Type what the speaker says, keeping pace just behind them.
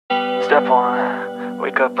Step 1,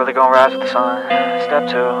 wake up early, gonna rise with the sun.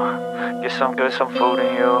 Step 2, get some good, some food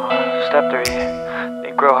in you. Step 3,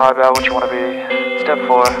 think real hard about what you wanna be. Step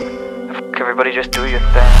 4, everybody just do your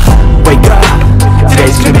thing. Wake up,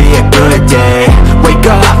 today's gonna be a good day. Wake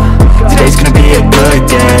up, today's gonna be a good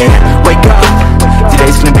day. Wake up,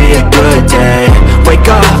 today's gonna be a good day.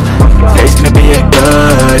 Wake up, today's gonna be a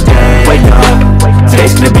good day. Wake up,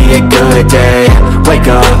 today's gonna be a good day.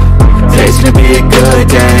 Wake up, today's gonna be a good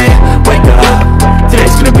day. Wake up,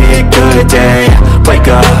 today's gonna be a good day. Wake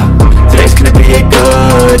up, today's gonna be a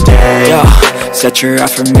good day. Yo, set your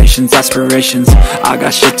affirmations, aspirations. I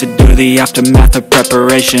got shit to do, the aftermath of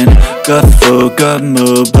preparation. Good food, good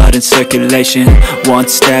mood, blood in circulation. One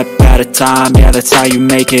step at a time, yeah, that's how you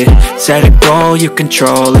make it. Set a goal you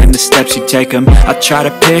control and the steps you take them. I try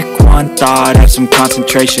to pick one thought, have some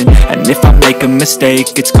concentration. And if I make a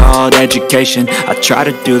mistake, it's called education. I try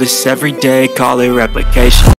to do this every day, call it replication.